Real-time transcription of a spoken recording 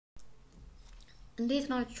እንዴት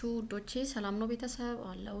ናችሁ ዶቼ ሰላም ነው ቤተሰብ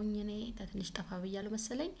አለውኝ እኔ ትንሽ ጠፋ ብያለሁ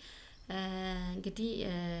መሰለኝ እንግዲህ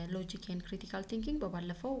ሎጂክ ኤንድ ክሪቲካል ቲንኪንግ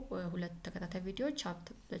በባለፈው ሁለት ተከታታይ ቪዲዮዎች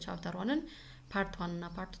ቻፕተር 1ን ፓርት 1 እና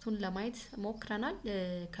ፓርት 2ን ለማየት ሞክረናል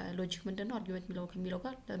ከሎጂክ ምንድነው አርጊውመንት የሚለው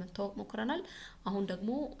ጋር ለመተዋወቅ ሞክረናል አሁን ደግሞ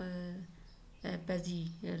በዚህ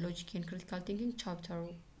ሎጂክ ኤንድ ክሪቲካል ቲንኪንግ ቻፕተር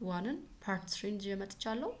 1ን ፓርት 3 ይዤ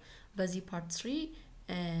መጥቻለሁ በዚህ ፓርት 3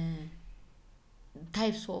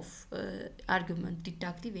 types of argument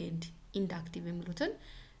deductive and inductive የሚሉትን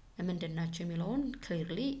ምንድናቸው የሚለውን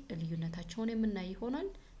clearly ልዩነታቸውን የምናይ ይሆናል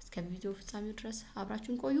እስከ ቪዲዮ ፍጻሜው ድረስ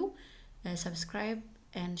አብራችሁን ቆዩ subscribe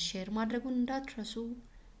and share ማድረጉን እንዳትረሱ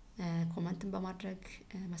ኮሜንትን በማድረግ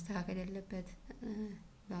ማስተካከል ያለበት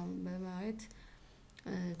በማየት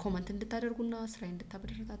ኮሜንት እንድታደርጉና ስራዬን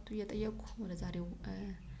እንድታበረታቱ እየጠየቁ ወደ ዛሬው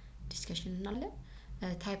ዲስከሽን እናለን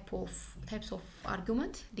types of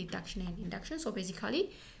argument deduction and induction so basically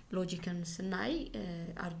logic and sinai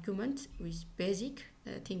argument with basic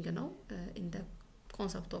thing you know in the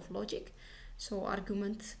concept of logic so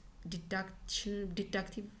argument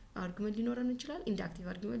deductive argument ሊኖረን ይችላል inductive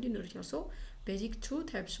argument ሊኖር ይችላል so basic two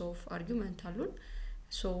types of argument አሉን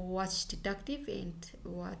so what's deductive and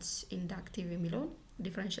what's inductive የሚለውን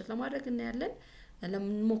differentiate ለማድረግ እናያለን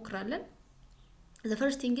ለሞክራለን The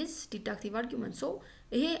first thing is deductive argument. So,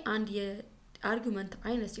 here and the argument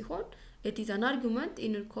አይነት ሲሆን it is an argument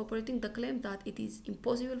in incorporating the claim that it is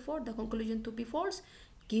impossible for the conclusion to be false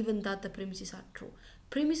given that the premises are true.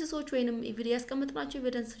 Premises ወይንም evidence ያስቀመጥናቸው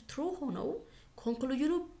evidence true ሆነው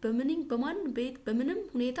conclusion በምንም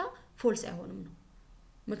ሁኔታ false አይሆንም ነው።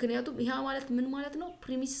 ምክንያቱም ይሄ ማለት ምን ማለት ነው?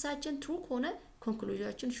 premises true ከሆነ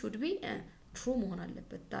conclusion should be true መሆን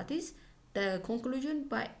አለበት. That is the conclusion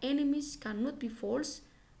by any means cannot be false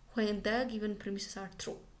when the given premises are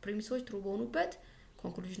true. Premises true በሆኑበት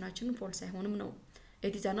conclusion false አይሆንም ነው.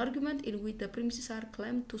 It is an argument in which the premises are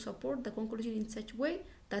claimed to support the conclusion in such way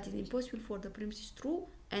that it is impossible for the premises true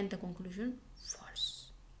and the conclusion false.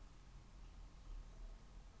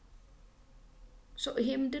 So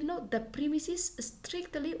here ምንድነው the premises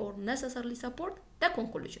strictly or necessarily support the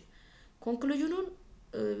conclusion. Conclusionን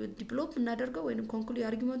develop እናደርገው ወይንም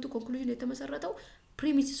argument conclusion የተመሰረተው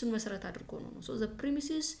premises መሰረት አድርጎ ነው so the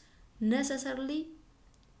premises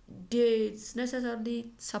necessarily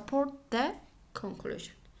support the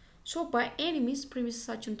conclusion so by any means premises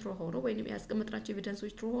true ሆኖ ወይንም ያስቀመጥናቸው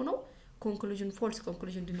evidences true ሆኖ conclusion false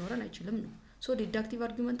conclusion ሊኖረን አይችልም ነው so deductive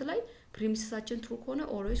argument ላይ premises true ከሆነ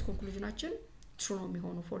always conclusion true ነው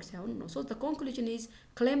የሚሆነው false አይሆንም ነው so the conclusion is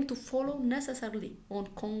claimed to follow necessarily or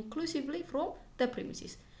conclusively from the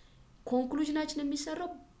premises conclusion የሚሰራው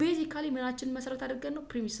basically ምናችን መሰረት አድርገን ነው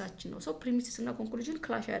premises ነው so premises እና conclusion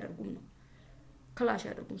clash ያደርጉም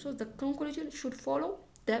so the conclusion should follow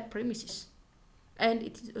the premises and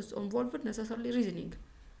it is involved necessarily reasoning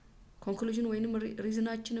conclusion ወይንም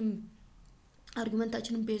reasonአችንም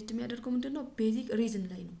argumentአችንም based የሚያደርገው ምንድነው basic reason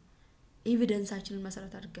ላይ ነው evidenceአችንን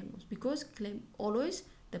መሰረት አድርገን ነው because claim always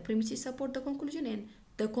the premises support the conclusion and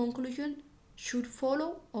the conclusion should follow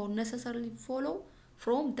or necessarily follow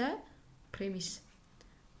from the premise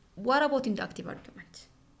what about inductive argument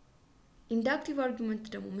inductive argument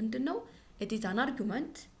ደግሞ ምንድነው it is an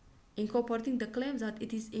argument incorporating the claim that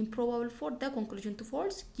it is improbable for the conclusion to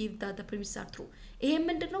false give that the premises are true ይሄ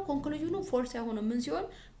ምንድነው conclusion false ያሆነ ምን ሲሆን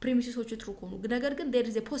premises true ከሆኑ ነገር ግን there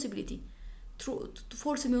is a possibility true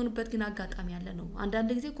false የሚሆንበት ግን አጋጣሚ ያለ ነው አንዳንድ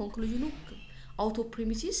ጊዜ conclusion out of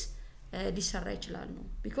premises ሊሰራ ይችላል ነው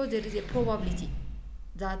because there is a probability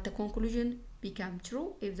that the conclusion become true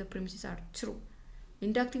if the premises are true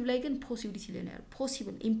inductive ላይ ግን possibility ሊሆናል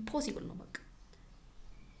possible impossible ነው በቃ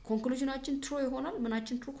conclusionአችን true ይሆናል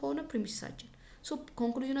ምናችን true ከሆነ premises so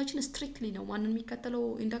conclusionአችን strictly ነው ማንን የሚከተለው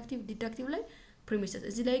inductive deductive ላይ premises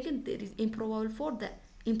እዚህ ላይ ግን there is improbable for the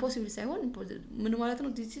impossible ሳይሆን ምን ማለት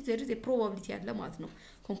ነው there is a probability ያለ ማለት ነው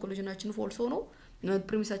conclusionአችን false ሆኖ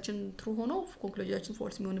premises true ሆኖ conclusionአችን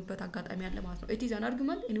false የሚሆንበት አጋጣሚ ያለ ማለት ነው it is an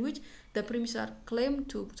argument in which the premises are claimed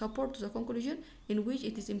to support the conclusion in which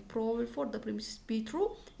it is improbable for the premises be true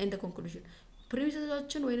and the conclusion premises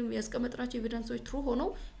ወይንም ያስቀመጥናቸው evidences true ሆኖ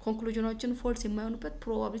conclusionአችን false የማይሆንበት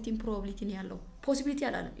improbability ነው ያለው possibility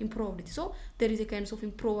አላለም improbability so there is a kind of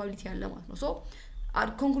improbability ያለ ማለት ነው so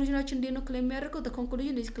our conclusionአችን እንዴት ነው claim የሚያደርገው the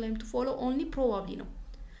conclusion is claimed to follow only probably ነው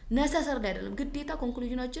necessarily አይደለም ግዴታ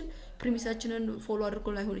conclusionአችን premises follow አድርጎ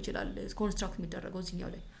ላይሆን ይችላል construct የሚደረገው እዚህኛው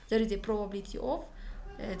ላይ there is a probability of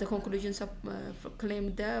the conclusion claim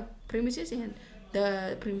the premises and the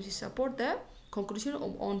premises support the conclusion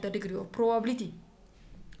on the degree of probability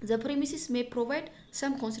the premises may provide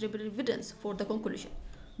some considerable evidence for the conclusion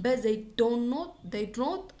but they do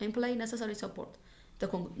not imply necessary support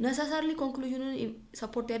necessarily conclusion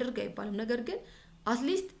support ያደርጋ ይባላል ነገር ግን at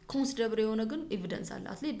least considerable የሆነ ግን evidence አለ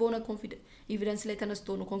at least በሆነ evidence ላይ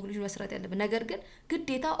ተነስቶ ነው conclusion መስራት ያለበት ነገር ግን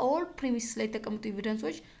ግዴታ all premises ላይ ተቀምጡ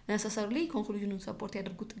evidenceዎች necessarily conclusion support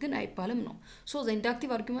ያደርጉት ግን አይባልም ነው so the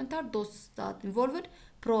inductive argument are those that involved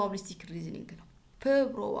probabilistic reasoning ነው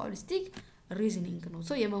probabilistic reasoning ነው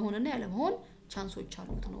so የመሆንና ያለመሆን ቻንሶች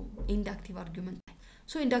አሉት ነው inductive argument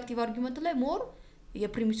so inductive argument ላይ more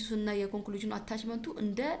የፕሪሚሲስ እና የኮንክሉዥን አታችመንቱ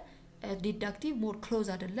እንደ ዲዳክቲቭ ሞር ክሎዝ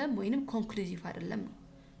አይደለም ወይንም ኮንክሉሲቭ አይደለም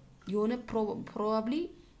የሆነ ፕሮባብሊ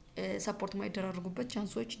ሰፖርት ማይደረጉበት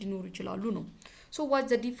ቻንሶች ሊኖሩ ይችላሉ ነው so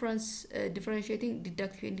what's the difference differentiating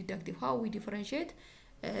deductive and inductive how we differentiate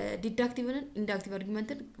deductive and inductive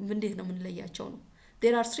argument እንዴት ነው የምንለያቸው ነው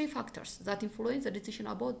there are three factors that influence the decision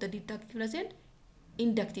about the deductiveness and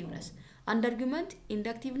inductiveness አንድ argument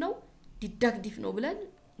inductive ነው deductive ነው ብለን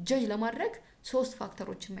ጀጅ ለማድረግ ሶስት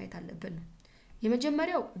ፋክተሮችን ማየት አለብን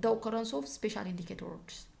የመጀመሪያው the occurrence of special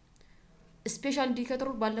indicators special indicator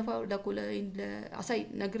ባለፈው ለአሳይ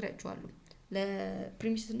ነግሬያችኋለሁ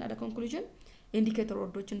ለፕሪሚሲስ እና ለኮንክሉዥን ኢንዲኬተር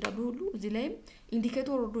ወርዶች እንዳሉ ሁሉ እዚህ ላይም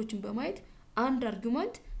ኢንዲኬተር ወርዶችን በማየት አንድ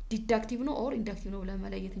አርጉመንት ዲዳክቲቭ ነው or inductive ነው ብለን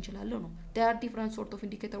መለየት እንችላለን ነው there are different sort of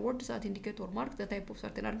indicator words that indicate or mark the type of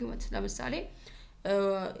certain arguments ለምሳሌ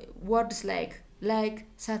words like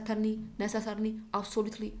certainly necessarily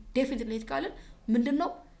absolutely definitely ካለን ምንድነው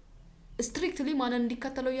strictly ማንን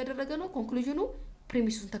እንዲከተለው ያደረገ ነው ኮንክሉዥኑ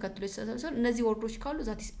ፕሪሚሱን ተከትሎ ይሰጣል እነዚህ ወርዶች ካሉ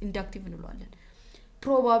that is inductive እንለዋለን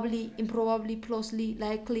probably improbably closely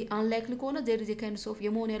likely unlikely ከሆነ there is a kind of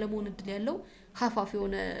የመሆን ያለመሆን እድል ያለው half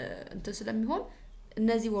የሆነ እንትን ስለሚሆን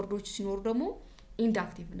እነዚህ ወርዶች ሲኖሩ ደግሞ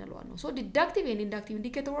inductive እንለዋለን so deductive and inductive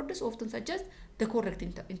indicator words often suggest the correct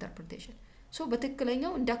interpretation so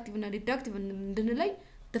በትክክለኛው inductive እና deductive እንድንለይ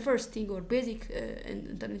the first thing or basic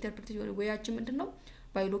interpretation ወያችን ምንድነው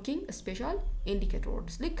by looking special indicator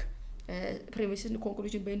words like premise and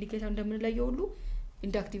conclusion በኢንዲኬተር እንደምንለየው ሁሉ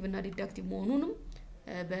inductive እና deductive መሆኑንም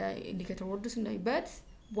በኢንዲኬተር words እና but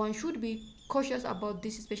one should be cautious about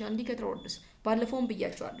this special indicator words ባለፈውም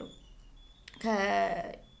ብያቸዋለሁ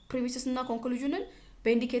ከፕሪሚሲስ እና ኮንክሉዥንን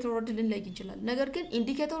በኢንዲኬተር ወርድ ልንለይ እንችላለን ነገር ግን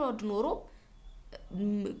ኢንዲኬተር ወርድ ኖሮ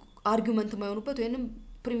አርጉመንት ማይሆኑበት ወይንም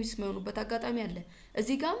ፕሪሚሲስ ማይሆኑበት አጋጣሚ አለ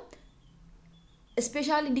እዚህ ጋር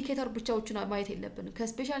ስፔሻል ኢንዲኬተር ብቻዎችን ማየት የለብንም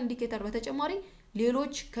ከስፔሻል ኢንዲኬተር በተጨማሪ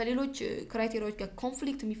ከሌሎች ክራይቴሪያዎች ጋር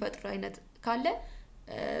ኮንፍሊክት የሚፈጥር አይነት ካለ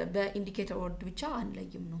በኢንዲኬተር ወርድ ብቻ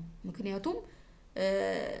አንለይም ነው ምክንያቱም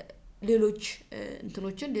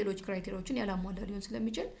ሌሎች ክራይቴሪያዎችን ያላሟላ ሊሆን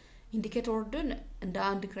ስለሚችል ኢንዲኬተር ወርድን እንደ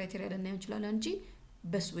አንድ ክራይቴሪያ ልናየው እንችላለን እንጂ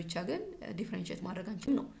በሱ ብቻ ግን ዲፈረንሺየት ማድረግ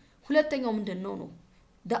አንችልም ነው ሁለተኛው ምንድነው ነው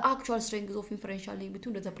the actual strength of inferential link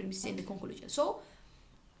between the premises and the conclusion so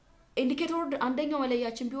indicator word አንደኛው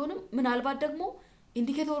መለያችን ቢሆንም ምናልባት ደግሞ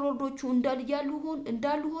indicator wordዎቹ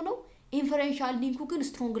እንዳሉ ሆነው inferential link ግን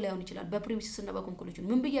strong ላይሆን ይችላል በፕሪሚሲስ እና በኮንክሉዥን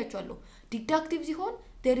ምን ብያቸዋለሁ deductive ሲሆን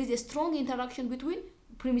there is a strong interaction between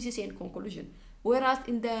premises and conclusion whereas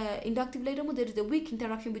in the inductive ላይ ደግሞ there is a weak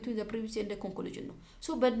interaction between the premise and the conclusion ነው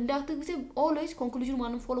so but inductive ጊዜ always conclusion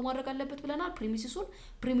ማንን ፎሎ ማድረግ አለበት ብለናል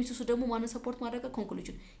ፕሪሚሲሱ ደግሞ ማንን ሰፖርት ማድረግ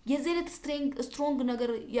conclusion የዘለት strong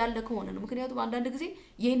ነገር ያለ ከሆነ ነው ምክንያቱም አንዳንድ ጊዜ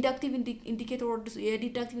የኢንዳክቲቭ ኢንዲኬተር ወርድስ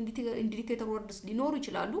የዲዳክቲቭ ኢንዲኬተር ወርድስ ሊኖሩ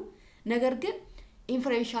ይችላሉ ነገር ግን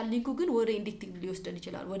ኢንፈረንሻል ሊንኩ ግን ወደ ኢንዲክቲቭ ሊወስደን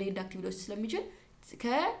ይችላል ወደ ኢንዳክቲቭ ሊወስድ ስለሚችል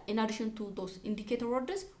in addition to those indicator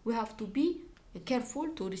words we have to be careful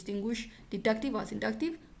to distinguish deductive as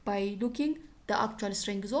inductive by looking the actual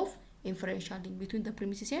strengths of inferential link between the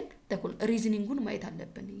premises and the reasoning ማየት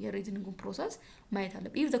አለብን የreasoning process ማየት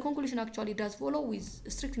አለብን if the conclusion actually does follow with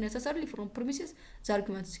strictly necessarily from premises the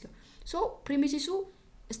argument is so premises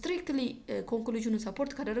strictly conclusion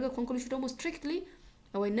support ካደረገ conclusion ደግሞ strictly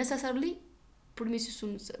ወይ necessarily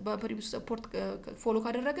premises support follow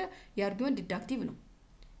ካደረገ የargument deductive ነው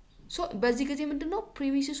so በዚህ ጊዜ ምንድነው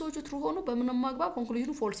ፕሪሚሲሶቹ ትሩ ሆኖ በምንም ማግባብ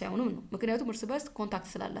ኮንክሉዥኑ ፎልስ አይሆንም ነው ምክንያቱም እርስ በርስ ኮንታክት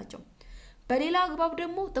ስላላቸው በሌላ አግባብ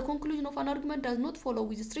ደግሞ the conclusion of an argument does not follow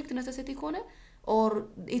with strict necessity ከሆነ or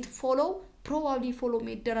it probably follow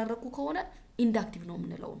የሚደራረቁ ከሆነ inductive ነው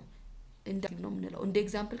የምንለው እንደ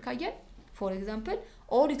ኤግዛምፕል ካየን for example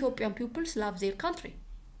all Ethiopian pupils love their country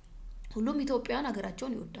ሁሉም ኢትዮጵያን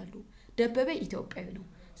ሀገራቸውን ይወዳሉ ደበበ ኢትዮጵያዊ ነው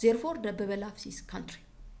therefore ደበበ loves his country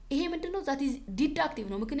ይሄ ምንድነው that is deductive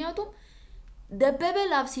ነው ምክንያቱም ደበበ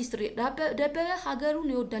loves history ደበበ ሀገሩን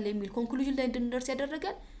ይወዳል የሚል ኮንክሉዥን ላይ እንድንደርስ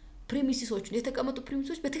ያደረገን ፕሪሚሲሶች የተቀመጡ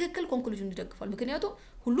ፕሪሚሲሶች በትክክል ኮንክሉዥን ይደግፋል ምክንያቱም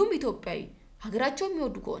ሁሉም ኢትዮጵያዊ ሀገራቸውን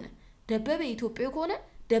የሚወዱ ከሆነ ደበበ ኢትዮጵያዊ ከሆነ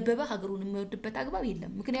ደበበ ሀገሩን የሚወድበት አግባብ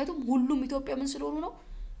የለም ምክንያቱም ሁሉም ኢትዮጵያ ምን ስለሆኑ ነው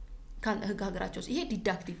ሀገራቸው ይሄ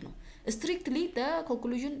deductive ነው strictly the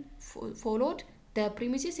conclusion followed the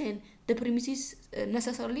premises and the premises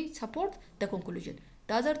necessarily support the conclusion.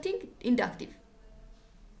 The other thing, inductive.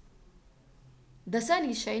 The sun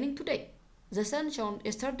is shining today. The sun shone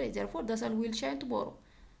yesterday, therefore the sun will shine tomorrow.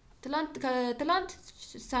 ትላንት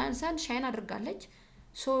sun shine አድርጋለች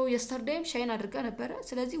so yesterdayም shine አድርጋ ነበር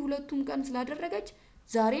ስለዚህ ሁለቱም ቀን ስላደረገች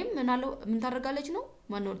ዛሬም ምን ታደርጋለች ነው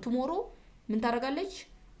ማነው tomorrow ምን ታደርጋለች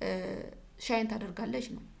shine ታደርጋለች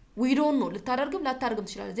ነው we don't know ልታደርግም ላታደርግም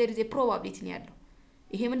ትችላለች there is a probability ነው ያለው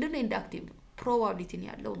ይሄ ምንድነው inductive ነው probability ነው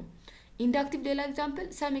ያለው ነው inductive ሌላ example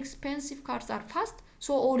some expensive cars are fast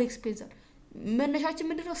so all expensive መነሻችን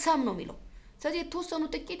ምንድነው some ነው የሚለው ስለዚህ የተወሰኑ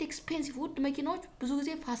ጥቂት ኤክስፔንሲቭ ውድ መኪናዎች ብዙ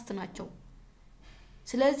ጊዜ ፋስት ናቸው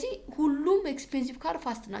ስለዚህ ሁሉም ኤክስፔንሲቭ ካር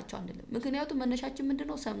ፋስት ናቸው አንልም ምክንያቱም መነሻችን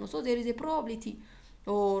ምንድነው ሰም ነው so there is a probability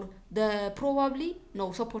or the probably ነው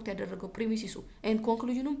support ያደረገው premises and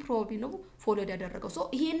conclusionum probably ነው follow ያደረገው so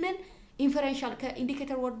ይሄንን inferential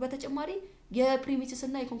ከኢንዲኬተር ወርድ በተጨማሪ የፕሪሚሲስ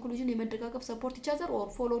እና የኮንክሉዥን የመደጋገፍ support each other or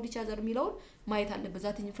follow each other የሚለውን ማየት አለበት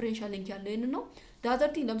ዛት inferential link ያለው ይሄን ነው the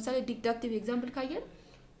other thing ለምሳሌ deductive example ካየን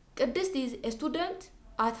ቅድስት is a student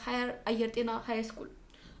at higher ayertena high school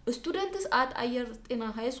students at ayertena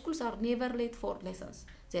high schools are never late for lessons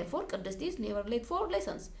therefore ቅድስት is never late for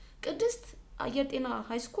lessons ቅድስት ayertena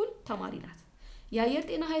high school ተማሪ ናት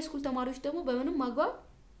የአየርጤና high school ተማሪዎች ደግሞ በምንም ማግባብ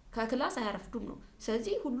ከክላስ አያረፍዱም ነው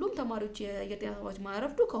ስለዚህ ሁሉም ተማሪዎች የአየርጤና ተማሪዎች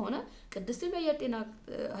ማያረፍዱ ከሆነ ቅድስትም የአየርጤና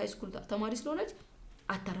high school ተማሪ ስለሆነች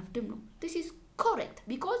አታረፍድም ነው this is correct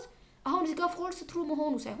because አሁን እዚህ ጋር false true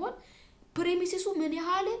መሆኑ ሳይሆን premises ምን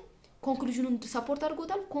ያህል conclusionን support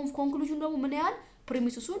አድርጎታል conclusion ደግሞ ምን ያህል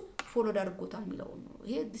premises follow አድርጎታል የሚለው ነው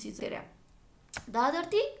ይሄ this is area the other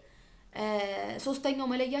thing ሶስተኛው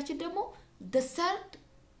መለያችን ደግሞ the third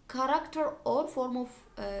character or form of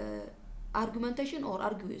argumentation or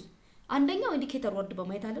argues አንደኛው ኢንዲኬተር ወርድ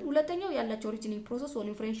በማየት አለን ሁለተኛው ያላቸው reasoning process or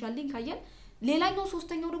inferential link አየን ሌላኛው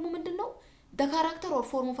ሶስተኛው ደግሞ ምንድነው the character or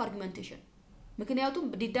form of argumentation ምክንያቱም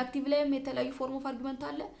deductive ላይም የተለያዩ form of argument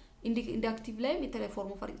አለ inductive ላይም የተለያዩ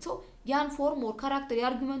form of argument so ያን form or character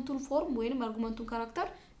የአርጉመንቱን form ወይንም አርጉመንቱን character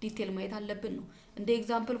ዲቴል ማየት አለብን ነው እንደ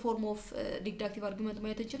example form of deductive argument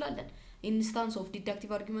ማየት እንችላለን instance of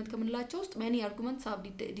deductive argument ከምንላቸው ውስጥ many arguments have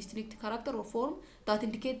distinct character or form that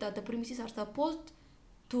indicate that the premises are supposed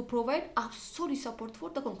to provide absolute support for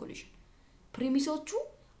the conclusion premises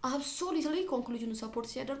absolutely conclusion support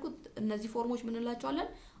ሲያደርጉ እነዚህ ፎርሞች ምን እንላቸዋለን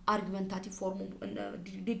argumentative form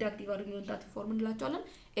deductive argumentative form እንላቸዋለን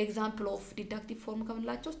example of deductive form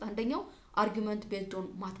ከምንላቸው ውስጥ አንደኛው argument based on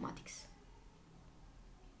mathematics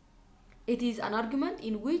it is an argument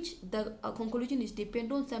in which the conclusion is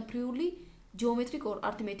dependent on some purely geometric or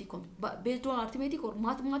arithmetic based on arithmetic or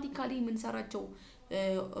mathematically የምንሰራቸው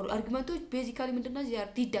arguments basically ምንድነው they are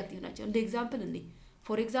deductive ናቸው እንደ example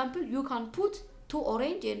for example you can put 2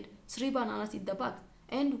 orange and 3 bananas in the bag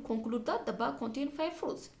and conclude that the bag contains 5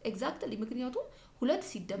 fruits exactly ምክንያቱም ሁለት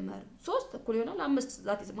ሲደመር 3 እኩል ይሆናል 5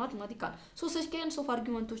 that is mathematical so such kinds of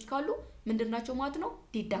arguments ካሉ ምንድናቸው ማለት ነው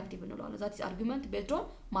deductive እንለዋለን that is argument based on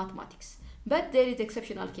mathematics but there is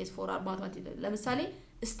exceptional case for mathematics ለምሳሌ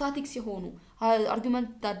statics የሆኑ argument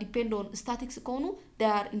that depend on statics ከሆኑ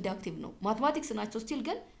they are inductive ነው mathematics ናቸው still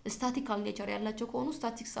ግን statistical nature ያላቸው ከሆኑ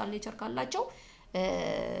statistical nature ካላቸው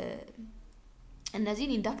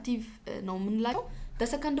እነዚህን inductive ነው ምንላቸው the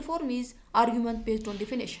second form is argument based on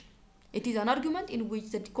definition it is an argument in which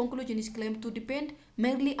the conclusion is claimed to depend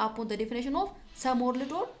merely upon the definition of some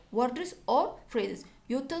word or words or phrases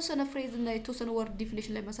የተወሰነ phrase እና የተወሰነ word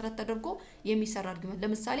definition ላይ መሰረት ተደርጎ የሚሰራ argument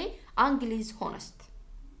ለምሳሌ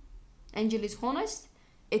angel is honest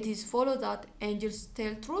it is follow that angels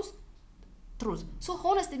tell truth so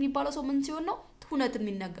honest የሚባለው ሰው ምን ሲሆን ነው እውነትን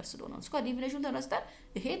የሚናገር ስለሆነ ነው እስከ definition ተነስተን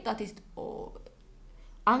ይሄ that is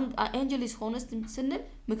angel is honest ስንል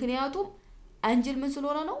ምክንያቱም angel ምን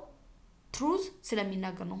ስለሆነ ነው truth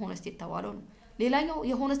ስለሚናገር ነው honest የተባለው ነው ሌላኛው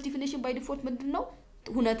የሆነስት definition by default ምንድነው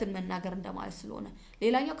እውነትን መናገር እንደማለት ስለሆነ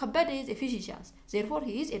ሌላኛው ከበደ is a physician therefore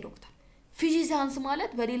he is a doctor physicians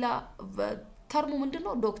ማለት በሌላ ተርሙ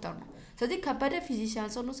ምንድነው ዶክተር ነው ስለዚህ ከበደ physician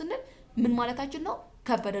ነው ስንል ምን ማለታችን ነው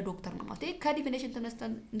ከበደ ዶክተር ነው ማለት ከዲፊኒሽን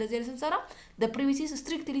ተነስተን እንደዚህ ስንሰራ the premises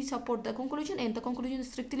strictly support the conclusion and the conclusion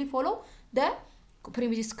strictly follow the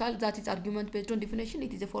premises called that is argument based on definition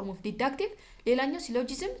it is a form of deductive ሌላኛው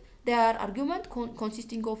syllogism they are argument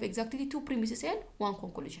consisting of exactly two premises and one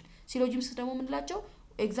conclusion syllogisms ደግሞ ምንላቸው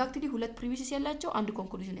exactly ሁለት premises ያላቸው አንድ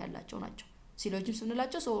conclusion ያላቸው ናቸው syllogisms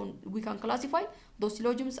ምንላቸው so we can classify those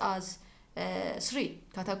syllogisms as three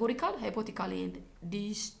categorical hypothetical and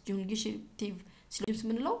disjunctive syllogisms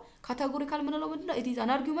ምንለው categorical ምንለው ምንድነው it is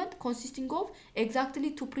an argument consisting of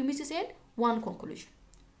exactly two premises and one conclusion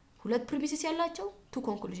ሁለት ፕሪሚሲስ ያላቸው two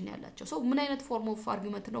conclusion ያላቸው so ምን አይነት form of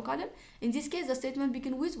argument ነው ካለን in this case the statement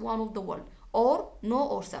begin with one of the word or no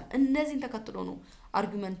or some እነዚህን ተከትሎ ነው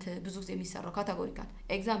argument ብዙ ጊዜ የሚሰራው categorical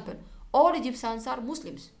example all Egyptians are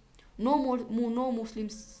Muslims no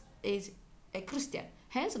Muslims is a Christian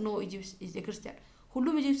hence no Egypt is a Christian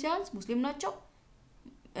ሁሉም Egyptians ሙስሊም ናቸው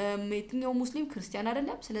የትኛው ሙስሊም ክርስቲያን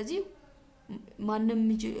አይደለም ስለዚህ ማንንም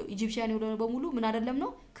ኢጂፕሽያን የሆነ በሙሉ ምን አይደለም ነው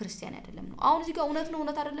ክርስቲያን አይደለም ነው አሁን እዚህ ጋር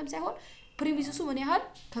እውነት አይደለም ሳይሆን ፕሪሚሲሱ ምን ያህል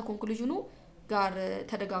ከኮንክሉዥኑ ጋር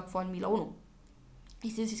ተደጋግፏል የሚለው ነው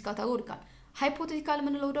this is categorical hypothetical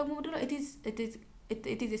ምንለው ደግሞ ምንድነው it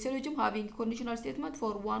is a syllogism having conditional statement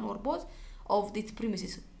for one or both of these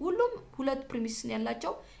premises ሁሉም ሁለት premises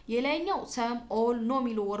ያላቸው የላይኛው some all no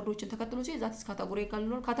ሚሉ ወርዶችን ተከትሎ ሲይዝ that is categorical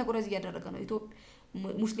ነው ካቴጎራይዝ ያደረገ ነው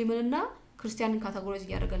ሙስሊምንና ክርስቲያንን ካቴጎራይዝ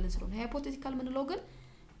ያደርጋልን ስለሆነ ሃይፖቴቲካል ምንለው ግን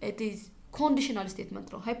it is conditional statement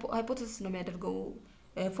ነው ሃይፖቴሲስ ነው የሚያደርገው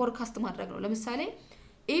ፎርካስት ማድረግ ነው ለምሳሌ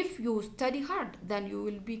if you study hard then you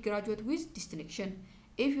will be graduate with distinction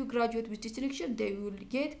if you graduate with distinction then you will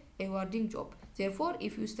get a rewarding job therefore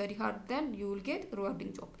if you study hard then you will get a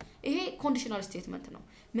rewarding job ይሄ conditional statement ነው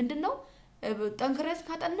ምንድነው ጠንክረን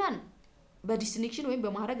ካጠናን በዲስቲንክሽን ወይም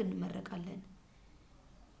በማዕረግ እንመረቃለን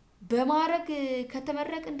በማዕረግ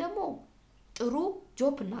ከተመረቅን ደግሞ ጥሩ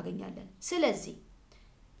ጆብ እናገኛለን ስለዚህ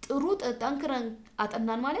ጥሩ ጠንክረን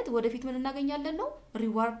አጠናን ማለት ወደፊት ምን እናገኛለን ነው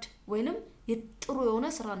ሪዋርድ ወይንም የጥሩ የሆነ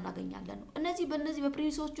ስራ እናገኛለን ነው እነዚህ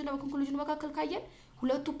በፕሪሚሶቹና በኮንክሉዥኑ መካከል ካየን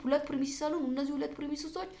ሁለት ፕሪሚስ አሉ እነዚህ ሁለት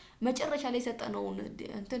ፕሪሚሶች መጨረሻ ላይ ሰጠነው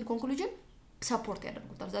እንትን ኮንክሉዥን ሰፖርት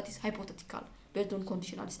ያደርጉታል that is hypothetical based on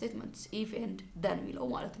conditional statements if and then ሚለው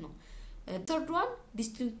ማለት ነው third one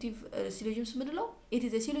distinctive syllogisms ምንለው it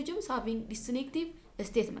is a syllogism having distinctive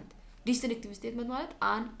statement ማለት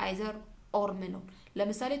an either or ነው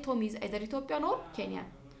ለምሳሌ Tom is either Ethiopian or Kenyan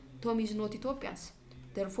Tom is not Ethiopians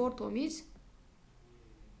therefore Tom is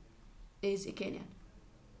a Kenyan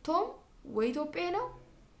Tom ወይ ኢትዮጵያ ነው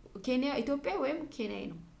ኢትዮጵያ ወይም ኬንያ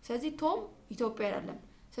ነው ስለዚህ Tom ኢትዮጵያ አይደለም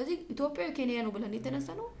ስለዚህ ኢትዮጵያ ኬንያ ነው ብለን የተነሳ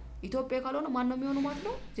ነው ኢትዮጵያ ካልሆነ ማን ነው የሚሆነው ማለት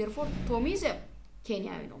ነው therefore Tom is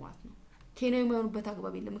ኬንያዊ ነው ማለት ነው ኬንያዊ የሚሆንበት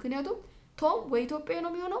አግባብ የለም ምክንያቱም Tom ወይ ኢትዮጵያ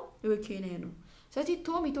ነው የሚሆነው ወይ ኬንያ ነው ስለዚህ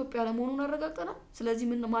Tom ኢትዮጵያ ለመሆኑን አረጋግጠናል ስለዚህ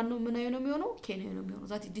ማን ነው የሚሆነው ኬንያ ነው የሚሆነው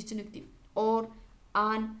that is distinctive or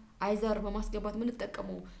an either በማስገባት ምን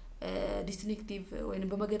ተጠቀመው distinctive ወይንም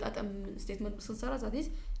በመገጣጠም ስቴትመንት ስንሰራ that is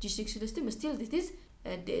distinctive still this is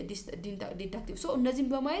deductive so እነዚህን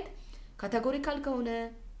በማየት ካቴጎሪካል ከሆነ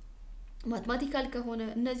ማቴማቲካል ከሆነ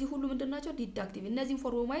እነዚህ ሁሉ ምንድናቸው ዲዳክቲቭ እነዚህን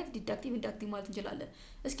ፎርም በማየት ዲዳክቲቭ ኢንዳክቲቭ ማለት እንችላለን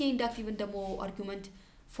እስኪ ኢንዳክቲቭን ደግሞ አርጊውመንት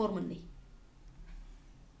ፎርም ነው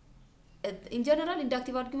in general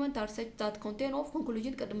inductive argument are such that contain of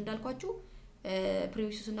conclusion ቀደም እንዳልኳችሁ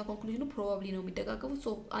premises እና conclusion probably ነው የሚደጋገፉት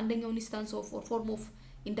so አንደኛው instance of or form of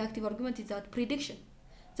inductive argument is that prediction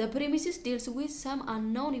the premises deals with some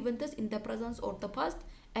unknown events in the present or the past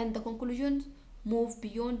and the conclusions move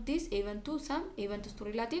beyond this event to some events to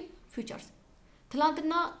relative futures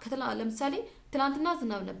ትላንትና ለምሳሌ ትላንትና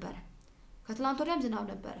ዝናብ ነበር ከትላንት ወዲያም ዝናብ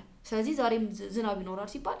ነበር ስለዚህ ዛሬም ዝናብ ይኖራል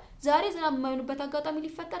ሲባል ዛሬ ዝናብ የማይሆንበት አጋጣሚ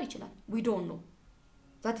ሊፈጠር ይችላል we don't know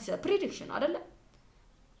that is a prediction አይደለ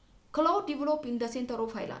cloud develop in the center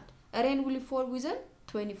of highland rain will fall within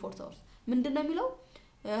 24 hours ምንድነው የሚለው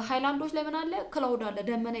ሃይላንዶች ላይ ምን አለ ክላውድ አለ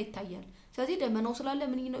ደመና ይታያል ስለዚህ ደመናው ስላለ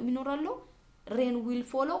ምን ይኖራል rain will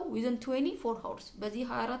follow within 24 hours በዚህ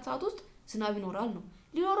 24 ሰዓት ውስጥ ዝናብ ይኖራል ነው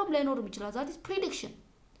ሊኖርም ላይኖርም ይችላል that is prediction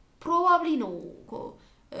probably ነው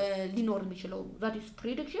ሊኖር የሚችለው that is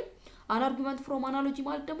prediction an argument from analogy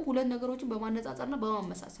ማለት ደግሞ ሁለት ነገሮችን በማነጻጸርና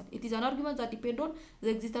በማመሳሰል it is an argument that depend on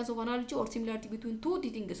the existence of analogy or similarity between two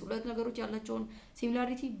things ሁለት ነገሮች ያላቸውን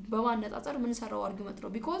similarity በማነጻጸር ምን ሰራው argument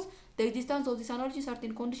ነው because the existence of this analogy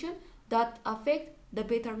certain condition that affect the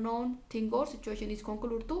better known thing or situation is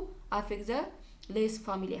concluded to affect the less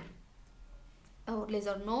familiar or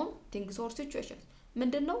lesser known things or situations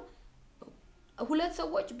ምንድነው ሁለት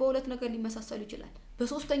ሰዎች በሁለት ነገር ሊመሳሰሉ ይችላል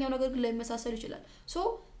በሶስተኛው ነገር ግን ሊመሳሰሉ ይችላል ሶ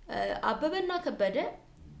አበበና ከበደ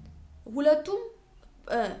ሁለቱም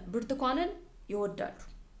ብርቱካንን ይወዳሉ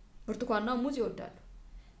ብርቱካንና ሙዝ ይወዳሉ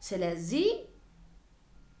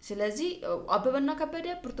ስለዚህ አበበና ከበደ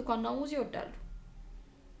ብርቱካንና ሙዝ ይወዳሉ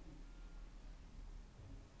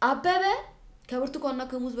አበበ ከብርቱካንና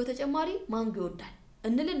ከሙዝ በተጨማሪ ማንጎ ይወዳል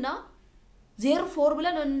እንልና therefore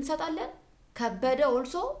ብለን እንሰጣለን ከበደ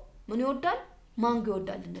also ምን ይወዳል ማንጎ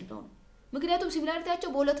ይወዳል እንለው ነው ምክንያቱም ሲሚላሪቲያቸው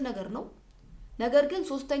በሁለት ነገር ነው ነገር ግን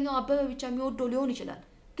ሶስተኛው አበበ ብቻ የሚወደው ሊሆን ይችላል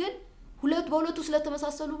ግን በሁለቱ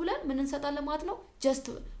ስለተመሳሰሉ ብለን ምን እንሰጣለን ማለት ነው just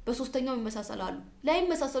በሶስተኛው ይመሳሰላሉ ላይ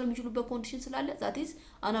መሳሰሉ የሚችሉበት ኮንዲሽን ስላለ that is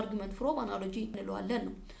an argument from analogy እንለዋለን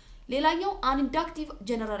ነው ሌላኛው an inductive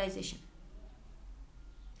generalization.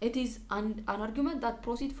 It is an argument that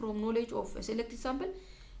proceeds from knowledge of a selected sample.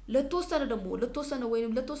 ለተወሰነ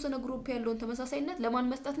ወይንም ለተወሰነ ግሩፕ ያለውን ተመሳሳይነት ለማን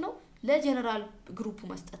መስጠት ነው? ለጀነራል ግሩፕ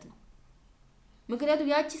መስጠት ነው። ምክንያቱም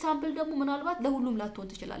ያቺ ሳምፕል ደግሞ ምናልባት ለሁሉም ላትሆን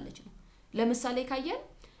ትችላለች ነው። ለምሳሌ ካየን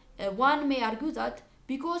one may argue that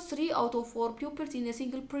because 3 out of 4 pupils in a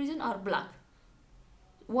single prison are black,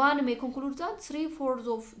 one may conclude that 3/4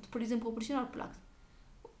 of the prison population are black.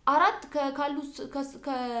 አራት ካሉ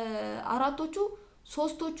ከአራቶቹ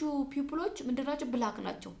ሶስቶቹ ፒፕሎች ምንድናቸው? ብላክ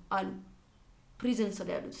ናቸው አሉ ፕሪዝን ስለ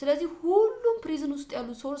ያሉት። ስለዚህ ሁሉም ፕሪዝን ውስጥ ያሉ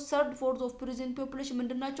 3/4 of prison population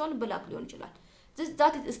ምንድናቸው? አሉ ብላክ ሊሆን ይችላል።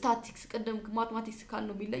 that is statistics ቀደም ማትማቲክስ ካል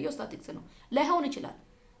ነው የሚለየው ስታቲክስ ነው። ላይሆን ይችላል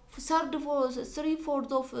 3/4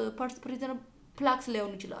 of prison blacks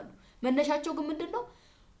ሊሆኑ ይችላሉ። መነሻቸው ግን ምንድነው?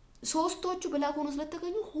 ሶስቶቹ ብላክ ሆኖ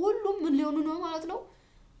ስለተገኙ ሁሉም ምን ሊሆኑ ነው ማለት ነው?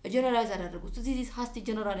 ጀነራላይዝ አደረጉት። this has to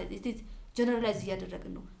generalize, it is generalize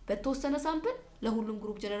ያደረግን ነው። በተወሰነ ሳምፕል ለሁሉም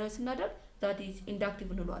ግሩፕ ጀነራላይዝ እናደርግ that is inductive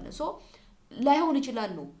እንለዋለን። so ላይሆን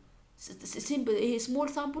ይችላል ነው ሲምፕል ይሄ ስሞል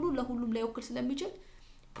ሳምፕሉ ለሁሉም ላይወክል ስለሚችል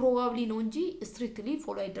probably ነው እንጂ strictly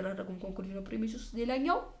follow አይደረግም conclusion of premises።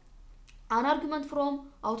 ሌላኛው an argument from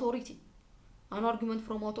authority. An argument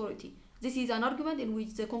from authority. This is an argument in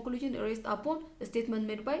which the conclusion rests upon a statement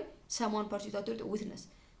made by someone pursuant to witness.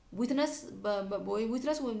 Witness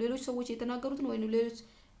ወይም ሌሎች ሰዎች የተናገሩትን ወይም ሌሎች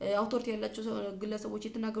አውቶሪቲ ያላቸው ግለሰቦች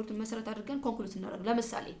የተናገሩትን መሰረት አድርገን ኮንክሉድ እናደርግ።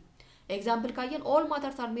 ለምሳሌ ኤግዛምፕል ካየን all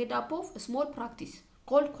matters are made up of a small practice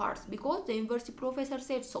called cards because the university professor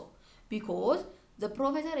said so, because the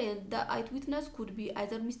professor and the eyewitness could be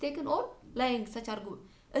either mistaken or lying. such argument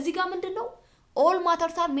እዚህ ጋር ምንድነው? all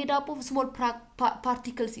matters are made up of small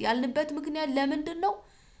particles ያልንበት ምክንያት ለምንድነው?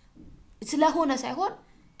 ስለሆነ ሳይሆን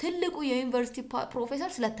ትልቁ የዩኒቨርሲቲ ፕሮፌሰር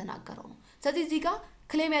ስለተናገረው ነው። ስለዚህ እዚህ ጋር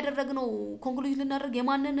ክሌም ያደረግነው ኮንክሉዥን ልናደርግ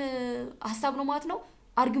የማንን ሐሳብ ነው ማለት ነው?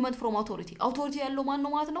 አርጊመንት ፍሮም አውቶሪቲ። አውቶሪቲ ያለው ማን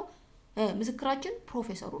ነው ማለት ነው? ምስክራችን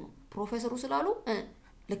ፕሮፌሰሩ ነው። ፕሮፌሰሩ ስላሉ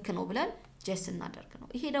ልክ ነው ብለን ጀስ እናደርግ ነው።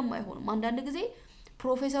 ይሄ ደግሞ አይሆንም። አንዳንድ ጊዜ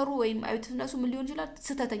ፕሮፌሰሩ ወይም አይተነሱ ምን ሊሆን ይችላል?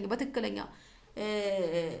 ስተተኛ በትክክለኛ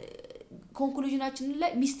ኮንክሉዥናችን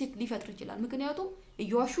ላይ ሚስቴክ ሊፈጥር ይችላል። ምክንያቱም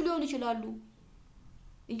እየዋሹ ሊሆን ይችላሉ።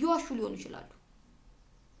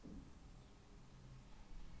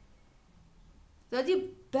 ስለዚህ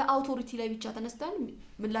በአውቶሪቲ ላይ ብቻ ተነስተን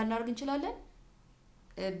ምን ላናደርግ እንችላለን?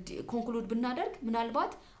 ኮንክሉድ ብናደርግ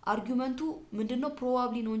ምናልባት አርጊመንቱ ምንድነው?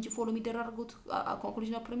 ፕሮባብሊ ነው እንጂ ፎሎ የሚደረጉት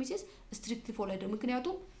ኮንክሉዥን ኦፍ ፕሪሚሲስ ስትሪክትሊ ፎሎ አይደለም።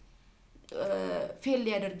 ምክንያቱም ፌል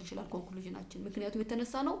ሊያደርግ ይችላል ኮንክሉዥናችን። ምክንያቱም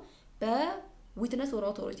የተነሳ ነው በዊትነስ ኦር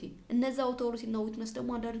አውቶሪቲ። እነዛ አውቶሪቲ እና ዊትነስ ደግሞ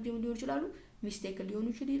አንዳንድ ጊዜ ሊሆኑ ይችላሉ ሚስቴክ ሊሆኑ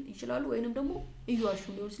ይችላሉ ወይንም ደግሞ እዩዋሹ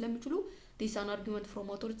ሊሆኑ ስለሚችሉ this an argument from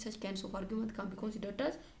authority. Such kinds of argument can be considered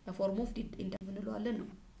as a form of inductive.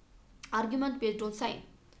 Argument based on sign.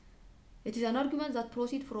 It is an argument that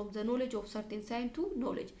proceeds from the knowledge of certain sign to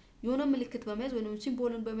knowledge. የሆነ ምልክት በመያዝ ወይንም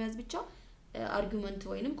ሲምቦልን በመያዝ ብቻ argument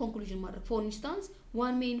ወይንም conclusion ማድረግ። For instance,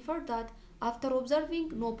 one may infer that after observing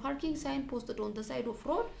no parking sign posted on the side of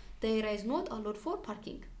road, the area is not allowed for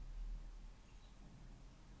parking.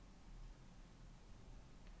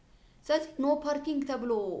 ስለዚህ ኖ ፓርኪንግ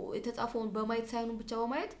ተብሎ የተጻፈውን በማየት ሳይሆን ብቻ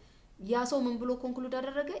በማየት ያ ሰው ምን ብሎ ኮንክሉድ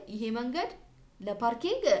አደረገ? ይሄ መንገድ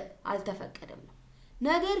ለፓርኪንግ አልተፈቀደም ነው።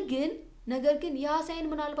 ነገር ግን ያ ሳይን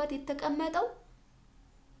ምናልባት የተቀመጠው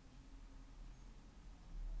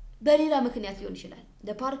በሌላ ምክንያት ሊሆን ይችላል።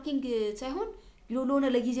 ለፓርኪንግ ሳይሆን ለሆነ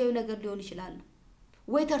ለጊዜያዊ ነገር ሊሆን ይችላል።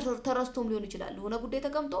 ወይ ተረስቶም ሊሆን ይችላል። ሆነ ጉዳይ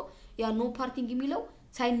ተቀምጦ ያ ኖ ፓርኪንግ የሚለው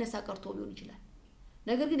ሳይነሳ ቀርቶ ሊሆን ይችላል።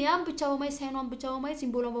 ነገር ግን ያን ብቻ በማየት ሳይኗን ብቻ በማየት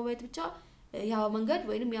ሲምቦሏን በማየት ብቻ ያ መንገድ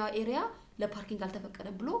ወይንም ያ ኤሪያ ለፓርኪንግ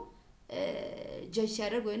አልተፈቀደም ብሎ ጀጅ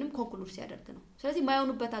ሲያደርግ ወይንም ኮንክሉድ ሲያደርግ ነው። ስለዚህ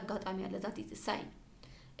ማይሆንበት አጋጣሚ አለ። that is sign.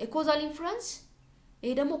 a causal inference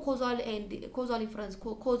ይሄ ደግሞ causal inference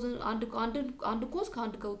ኮዝ አንድ ኮዝ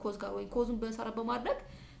ከአንድ ኮዝ ጋር ወይ ኮዝን በመሰረት በማድረግ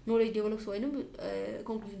knowledge develops ወይንም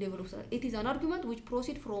conclusion develops. it is an argument which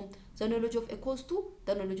proceed from the knowledge of a cause to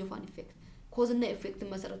the knowledge of an effect. cause እና effect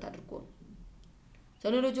መሰረት አድርጎ ነው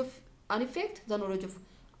the knowledge of an effect, the knowledge of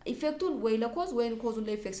effectun ወይ ለኮዝ ወይን ኮዙን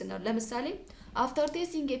ለኢፌክት እና ለምሳሌ after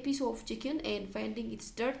tasting a piece of chicken and finding it's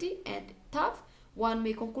dirty and tough, one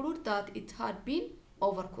may conclude that it had been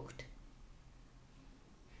overcooked.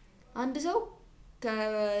 አንድ ሰው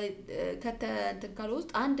ከተንካል ውስጥ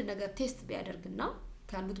አንድ ነገር ቴስት ቢያደርግና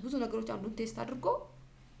ካሉት ብዙ ነገሮች አንዱን ቴስት አድርጎ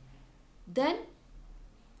then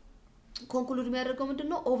ኮንክሉድ የሚያደርገው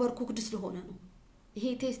ምንድነው? ኦቨርኩክድ ስለሆነ ነው። ይሄ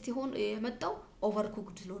ቴስት ይሆን የመጣው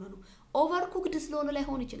ኦቨርኩክድ ስለሆነ ነው። ኦቨርኩክድ ስለሆነ ላይ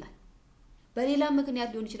ሆነ ይችላል። በሌላ ምክንያት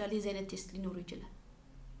ሊሆን ይችላል። የዚህ አይነት ቴስት ሊኖር ይችላል።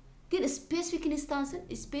 ግን ስፔሲፊክ ኢንስታንስን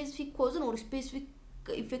ስፔሲፊክ ኮዝን ኦር ስፔሲፊክ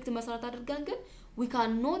ኢፌክት መስራት አድርገን ግን we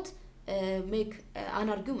cannot make an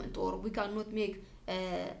argument or we cannot make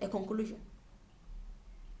a conclusion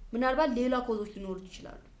ምናልባት ሌላ ኮዞች ሊኖሩ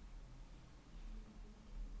ይችላሉ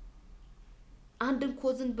አንድን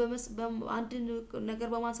ኮዝን አንድ ነገር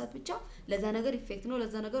በማንሳት ብቻ ለዛ ነገር ኢፌክት ነው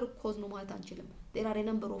ለዛ ነገር ኮዝ ነው ማለት አንችልም there are a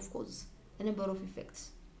number of causes a number of effects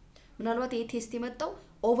ምናልባት ይሄ ቴስት የመጣው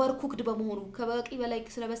ኦቨር ኩክድ በመሆኑ ከበቂ በላይ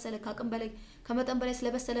ስለበሰለ ካቅም በላይ ከመጠን በላይ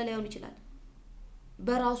ስለበሰለ ላይሆን ይችላል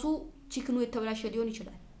በራሱ ቺክኑ የተበላሸ ሊሆን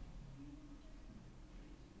ይችላል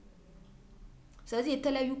ስለዚህ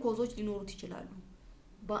የተለያዩ ኮዞች ሊኖሩት ይችላሉ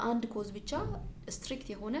በአንድ ኮዝ ብቻ ስትሪክት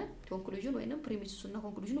የሆነ ኮንክሉዥን ወይንም ፕሪሚስስ እና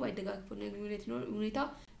ኮንክሉዥን ወይ ደጋግፎ ሁኔታ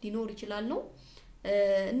ሊኖር ይችላል ነው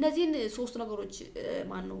እነዚህን ሶስት ነገሮች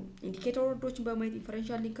ማን ነው ኢንዲኬተር ወርዶችን በማየት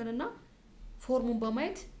ኢንፈረንሻል ሊንክን እና ፎርሙን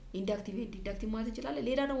በማየት ኢንዳክቲቭ ዲዳክቲቭ ማለት ይችላል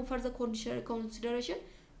ሌላ ደግሞ ፈርዘር ኮንሲደሬሽን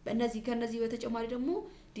በእነዚህ ከነዚህ በተጨማሪ ደግሞ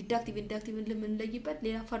ዲዳክቲቭ ኢንዳክቲቭን ለምንለይበት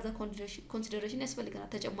ሌላ ፈርዘር ኮንሲደሬሽን ያስፈልጋል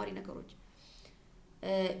ተጨማሪ ነገሮች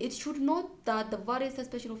it should note that the various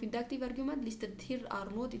suspension of inductive argument listed here are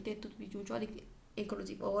not intended to be mutually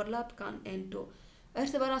inclusive overlap can end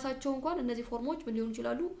እርስ በራሳቸው እንኳን እነዚህ ፎርሞች ምን ሊሆኑ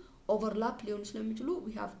ይችላሉ overlap ሊሆኑ ስለሚችሉ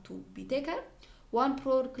we have to be taken one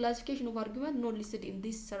broad classification of argument not listed in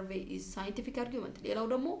this survey is scientific argument ሌላው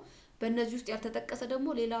ደግሞ በእነዚህ ውስጥ ያልተጠቀሰ ደግሞ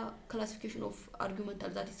ሌላ classification of argument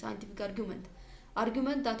that is scientific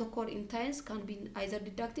argument that occur in science can be either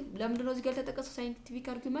deductive ለምንድን ነው እዚህ ጋር ተጠቀሰ scientific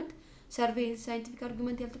argument survey scientific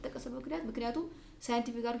argument ያልተጠቀሰ ምክንያቱም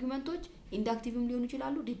scientific argumenቶች inductiveም ሊሆኑ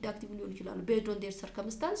ይችላሉ deductive ሊሆኑ ይችላሉ based on their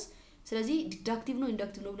circumstance ስለዚህ deductive ነው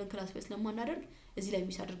inductive ነው ብለን ክላሲፋይ ስለማናደርግ እዚህ ላይ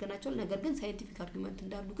የሚያደርገናቸው ነገር ግን scientific argument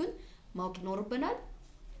እንዳሉ ግን ማወቅ ይኖርብናል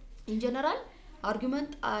in general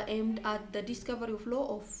argument are aimed at the discovery of law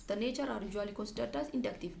of the nature are usually considered as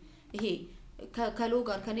inductive ይሄ ከሎ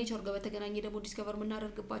ጋር ከኔቸር ጋር በተገናኘ ደግሞ ዲስከቨር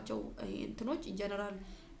ምናደርግባቸው እንትኖች in general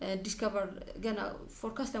discover ገና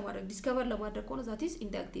forecast ለማድረግ discover ለማድረግ ከሆነ that is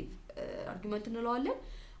inductive argument እንለዋለን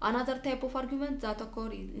another type of argument that occur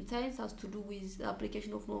in science has to do with the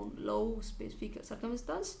application of known law specific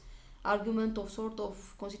circumstance argument of sort of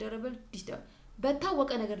considerable distance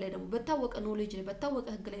በታወቀ ነገር ላይ ደግሞ በታወቀ knowledge ላይ በታወቀ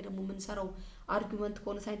ህግ ላይ ደግሞ ምን ሰራው argument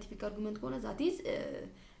ከሆነ scientific argument ከሆነ that is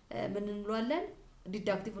ምን እንለዋለን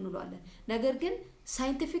deductive እንለዋለን ነገር ግን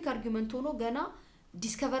scientific argument ሆኖ ገና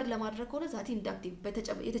ዲስከቨር ለማድረግ ሆነ ዛቲ ኢንዳክቲቭ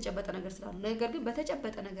የተጨበጠ ነገር ስላለ ነገር ግን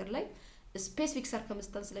በተጨበጠ ነገር ላይ ስፔሲፊክ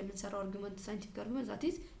ሰርከምስታንስ ላይ የምንሰራው አርጉመንት ሳይንቲፊክ አርጉመንት ዛት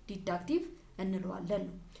ኢዝ ዲዳክቲቭ እንለዋለን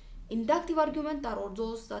ኢንዳክቲቭ አርጉመንት አር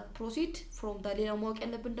ኦልዞስ ዛት ፕሮሲድ ፍሮም ዳ ሌላ ማወቅ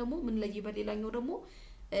ያለብን ደግሞ ምን ለይበል ሌላኛው ደግሞ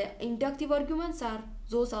ኢንዳክቲቭ አርጉመንትስ አር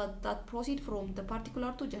ዞስ ዛት ፕሮሲድ ፍሮም ዳ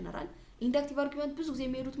ፓርቲኩላር ቱ ጀነራል ኢንዳክቲቭ አርጉመንት ብዙ ጊዜ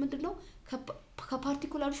የሚሄዱት ምንድነው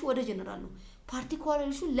ከፓርቲኩላር ኢሹ ወደ ጀነራል ነው ፓርቲኩላር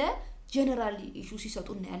ኢሹ ለጀነራል ኢሹ ሲሰጡ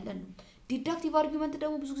እናያለን ነው deductive argument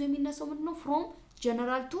ደግሞ ብዙ ጊዜ የሚነሳው ምንድነው from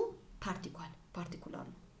general to particular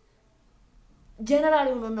ነው general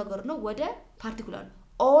የሆነ ነገር ነው ወደ particular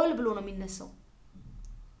all ብሎ ነው የሚነሳው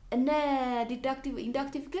እነ deductive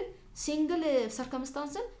inductive ግን single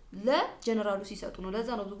circumstance ለጀነራሉ ሲሰጡ ነው ለዛ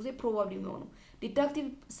ነው ብዙ ጊዜ probably የሚሆነው deductive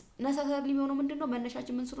necessarily የሚሆነው ምንድነው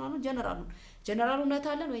መነሻችን ምን ስለሆነ ነው general እውነት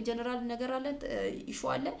አለን ወይ general ነገር አለን ኢሹ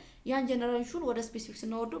አለ ያን general ኢሹን ወደ specific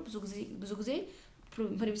ስናወርደው ብዙ ጊዜ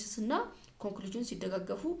ፕሪሚስስ እና ኮንክሉዥን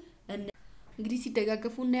ሲደጋገፉ እንግዲህ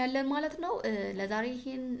ሲደጋገፉ እናያለን ማለት ነው ለዛሬ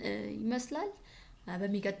ይሄን ይመስላል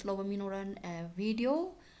በሚቀጥለው በሚኖረን ቪዲዮ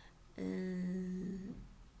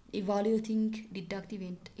evaluating deductive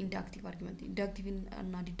and inductive argument inductive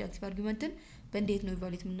እና deductive argumenትን በእንዴት ነው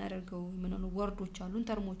evaluate የምናደርገው ምን ነው ወርዶች አሉን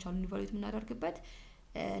ተርሞች አሉን evaluate የምናደርግበት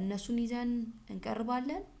እነሱን ይዘን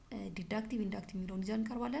እንቀርባለን deductive inductive የሚለውን ይዘን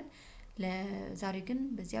እንቀርባለን ለዛሬ ግን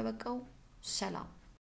በዚያ በቃው ሰላም